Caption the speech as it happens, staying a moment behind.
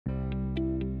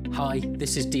Hi,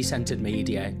 this is Decentered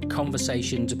Media,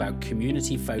 conversations about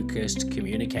community-focused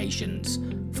communications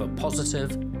for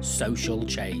positive social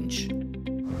change.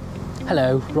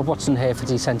 Hello, Rob Watson here for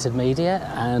Decentered Media,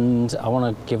 and I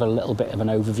want to give a little bit of an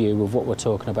overview of what we're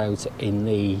talking about in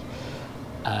the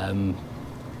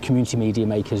Community Media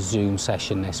Makers Zoom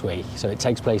session this week. So it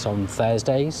takes place on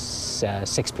Thursdays,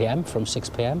 6 p.m, from 6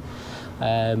 p.m.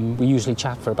 We usually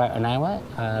chat for about an hour.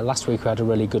 Last week we had a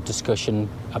really good discussion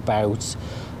about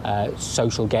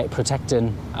social gain,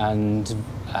 protecting and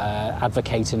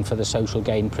advocating for the social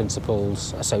gain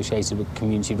principles associated with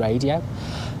community radio.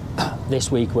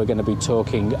 This week we're going to be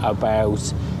talking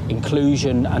about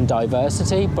inclusion and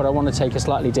diversity, but I want to take a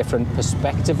slightly different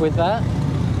perspective with that.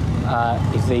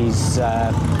 If these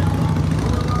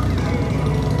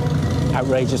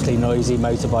outrageously noisy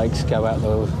motorbikes go out,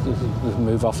 they'll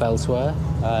move off elsewhere.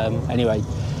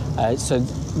 So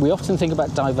we often think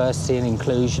about diversity and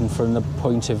inclusion from the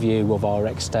point of view of our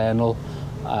external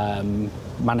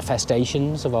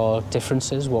manifestations of our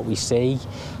differences, what we see,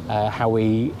 how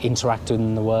we interact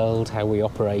in the world, how we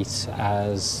operate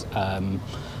as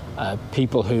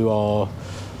people who are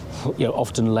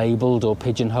often labelled or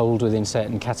pigeonholed within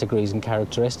certain categories and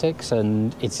characteristics,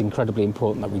 and it's incredibly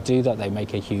important that we do that. They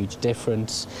make a huge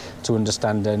difference to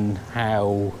understanding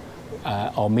how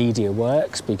our media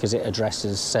works, because it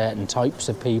addresses certain types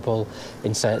of people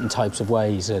in certain types of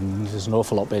ways, and there's an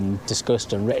awful lot been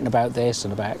discussed and written about this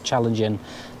and about challenging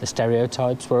the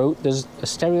stereotypes. Where there's a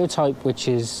stereotype which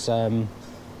is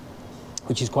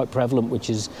quite prevalent, which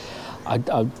is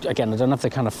again, I don't have the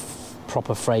kind of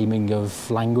proper framing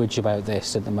of language about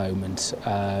this at the moment,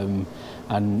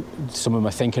 and some of my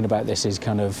thinking about this is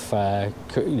kind of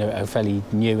fairly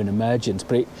new and emergent,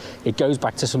 but it goes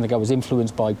back to something I was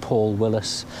influenced by Paul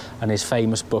Willis and his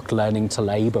famous book Learning to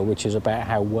Labour, which is about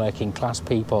how working class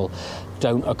people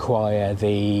don't acquire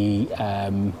the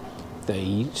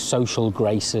social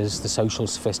graces, the social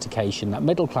sophistication that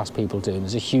middle class people do. And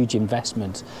there's a huge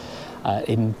investment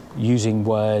in using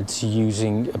words,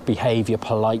 using behaviour,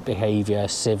 polite behaviour,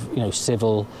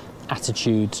 civil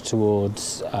attitudes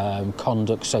towards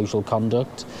conduct, social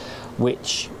conduct,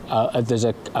 which there's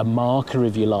a marker,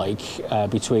 if you like,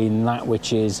 between that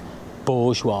which is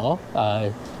bourgeois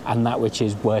and that which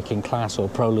is working class or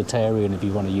proletarian, if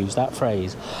you want to use that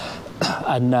phrase.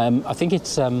 And I think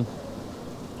it's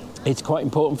quite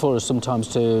important for us sometimes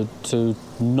to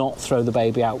not throw the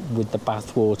baby out with the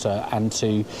bathwater, and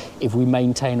to, if we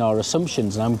maintain our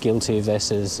assumptions, and I'm guilty of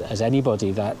this as anybody,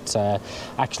 that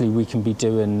actually we can be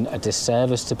doing a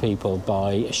disservice to people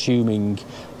by assuming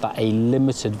that a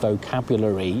limited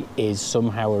vocabulary is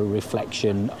somehow a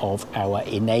reflection of our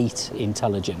innate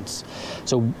intelligence.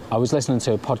 So I was listening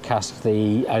to a podcast,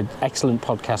 an excellent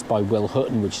podcast by Will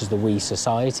Hutton, which is The We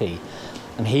Society,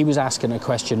 and he was asking a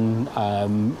question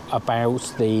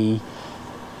about the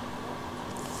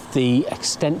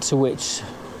extent to which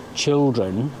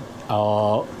children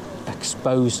are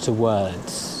exposed to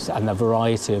words and the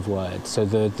variety of words. So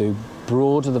the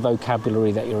broader the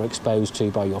vocabulary that you're exposed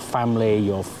to by your family,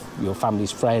 your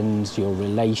family's friends, your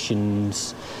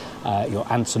relations, your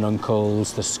aunts and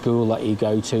uncles, the school that you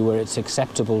go to, where it's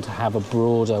acceptable to have a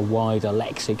broader, wider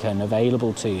lexicon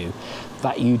available to you,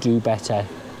 that you do better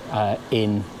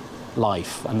in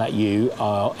life, and that you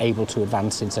are able to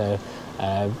advance into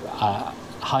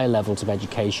higher levels of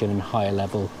education and higher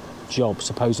level jobs,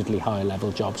 supposedly higher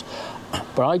level jobs.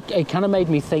 But it kind of made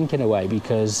me think in a way,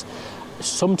 because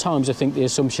sometimes I think the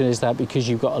assumption is that because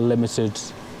you've got a limited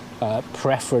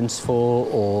preference for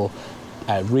or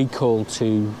recall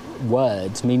to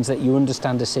words means that you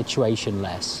understand a situation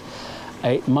less.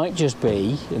 It might just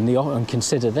be, and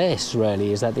consider this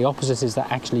really, is that the opposite is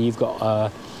that actually you've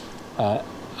got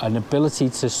an ability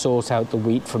to sort out the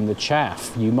wheat from the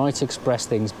chaff. You might express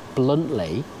things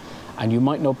bluntly, and you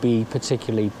might not be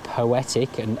particularly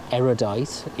poetic and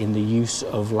erudite in the use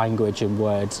of language and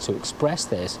words to express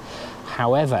this.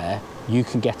 However, you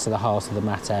can get to the heart of the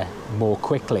matter more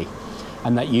quickly,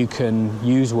 and that you can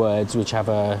use words which have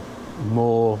a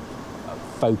more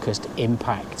focused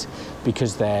impact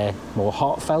because they're more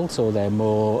heartfelt or they're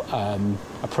more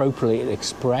appropriately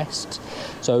expressed.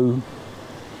 So,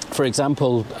 for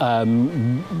example,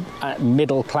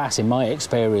 middle class, in my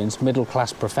experience, middle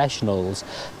class professionals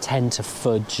tend to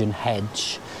fudge and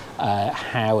hedge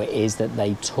how it is that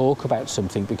they talk about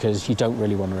something, because you don't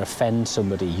really want to offend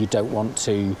somebody. You don't want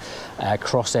to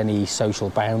cross any social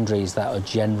boundaries that are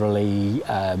generally,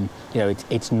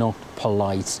 it's not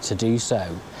polite to do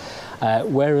so.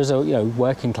 Whereas,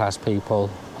 working class people,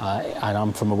 and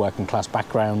I'm from a working class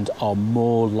background, are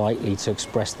more likely to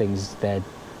express things, their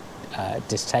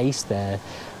distaste, their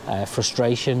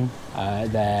frustration,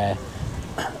 their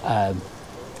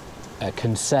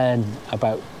concern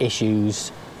about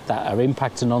issues that are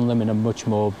impacting on them in a much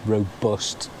more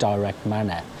robust, direct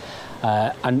manner.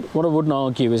 And what I wouldn't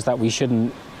argue is that we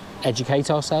shouldn't educate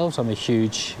ourselves. I'm a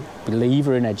huge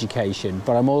believer in education,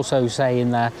 but I'm also saying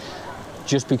that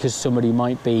just because somebody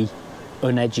might be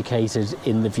uneducated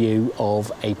in the view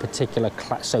of a particular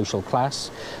social class.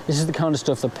 This is the kind of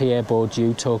stuff that Pierre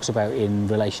Bourdieu talks about in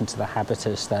relation to the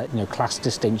habitus, that class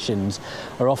distinctions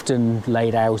are often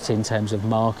laid out in terms of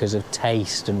markers of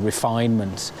taste and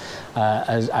refinement,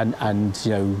 and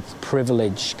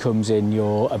privilege comes in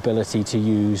your ability to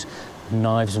use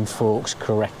knives and forks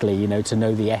correctly, to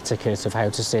know the etiquette of how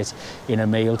to sit in a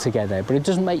meal together. But it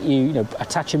doesn't make you,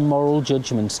 attaching moral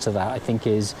judgments to that, I think,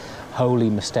 is wholly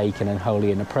mistaken and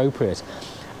wholly inappropriate.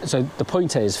 So the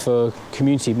point is, for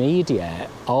community media,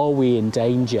 are we in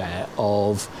danger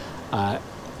of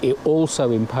it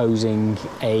also imposing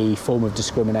a form of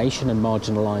discrimination and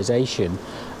marginalisation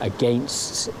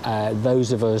against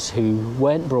those of us who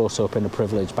weren't brought up in a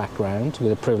privileged background,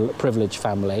 with a privileged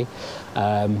family,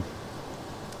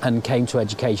 and came to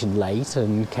education late,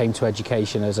 and came to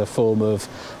education as a form of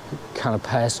kind of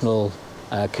personal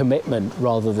commitment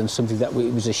rather than something that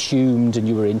was assumed and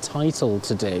you were entitled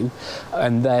to do,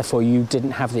 and therefore you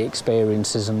didn't have the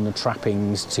experiences and the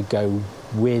trappings to go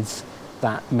with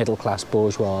that middle class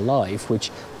bourgeois life, which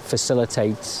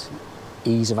facilitates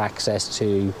ease of access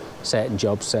to certain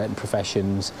jobs, certain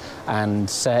professions, and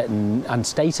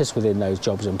status within those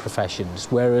jobs and professions.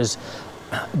 Whereas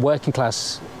working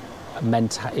class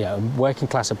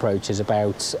approach is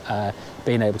about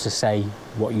being able to say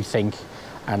what you think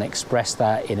and express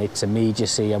that in its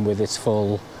immediacy and with its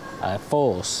full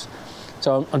force.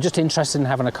 So I'm just interested in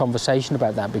having a conversation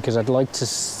about that, because I'd like to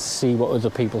see what other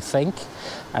people think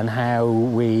and how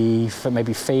we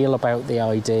maybe feel about the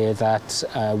idea that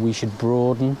we should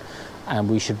broaden and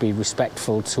we should be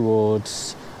respectful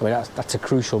towards. I mean, that's a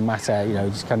crucial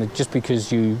matter, just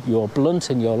because you're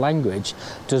blunt in your language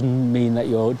doesn't mean that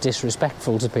you're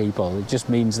disrespectful to people. It just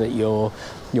means that you're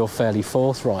fairly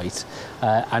forthright.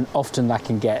 And often that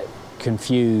can get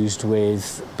confused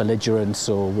with belligerence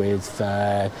or with,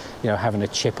 having a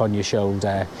chip on your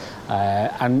shoulder.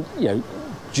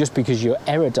 Just because you're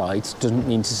erudite doesn't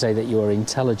mean to say that you're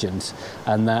intelligent.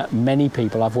 And that many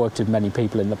people, I've worked with many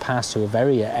people in the past who are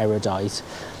very erudite,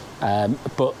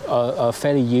 but are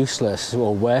fairly useless,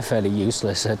 or were fairly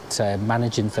useless at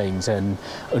managing things and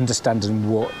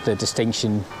understanding what the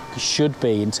distinction should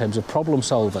be in terms of problem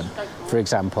solving, for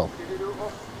example.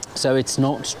 So it's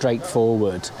not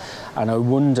straightforward, and I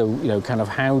wonder,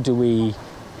 how do we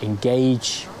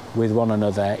engage with one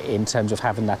another in terms of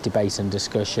having that debate and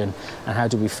discussion, and how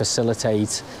do we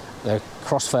facilitate the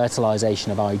cross-fertilisation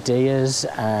of ideas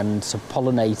and to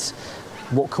pollinate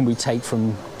what can we take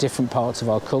from different parts of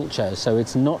our culture. So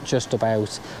it's not just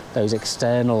about those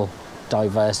external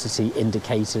diversity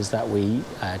indicators that we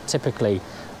typically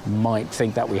might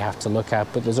think that we have to look at,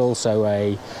 but there's also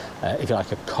if you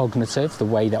like, a cognitive, the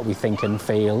way that we think and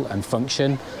feel and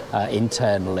function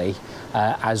internally,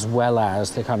 as well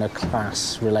as the kind of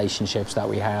class relationships that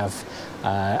we have.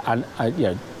 I'm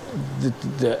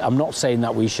not saying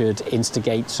that we should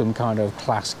instigate some kind of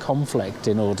class conflict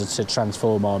in order to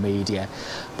transform our media,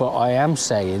 but I am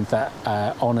saying that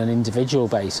on an individual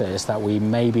basis that we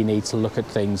maybe need to look at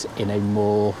things in a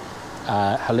more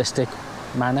holistic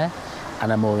manner,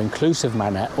 and a more inclusive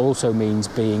manner also means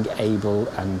being able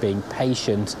and being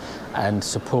patient and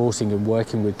supporting and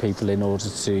working with people in order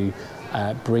to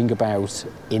bring about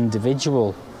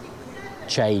individual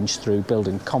change through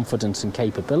building confidence and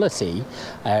capability,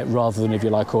 rather than, if you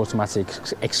like, automatically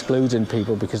excluding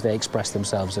people because they express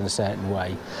themselves in a certain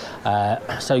way.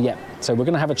 So we're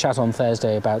going to have a chat on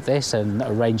Thursday about this and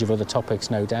a range of other topics,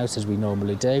 no doubt, as we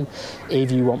normally do.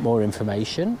 If you want more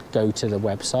information, go to the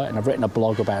website, and I've written a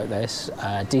blog about this,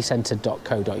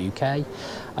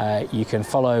 decentered.co.uk. You can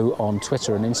follow on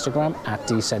Twitter and Instagram at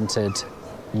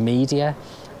decenteredmedia.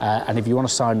 And if you want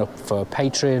to sign up for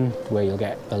Patreon, where you'll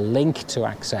get a link to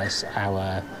access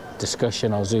our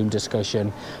discussion, our Zoom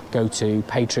discussion, go to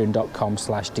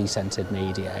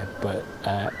patreon.com/decenteredmedia. But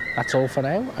that's all for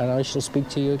now, and I shall speak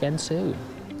to you again soon.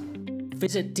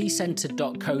 Visit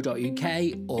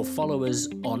decentered.co.uk or follow us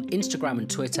on Instagram and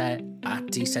Twitter at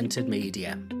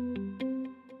decenteredmedia.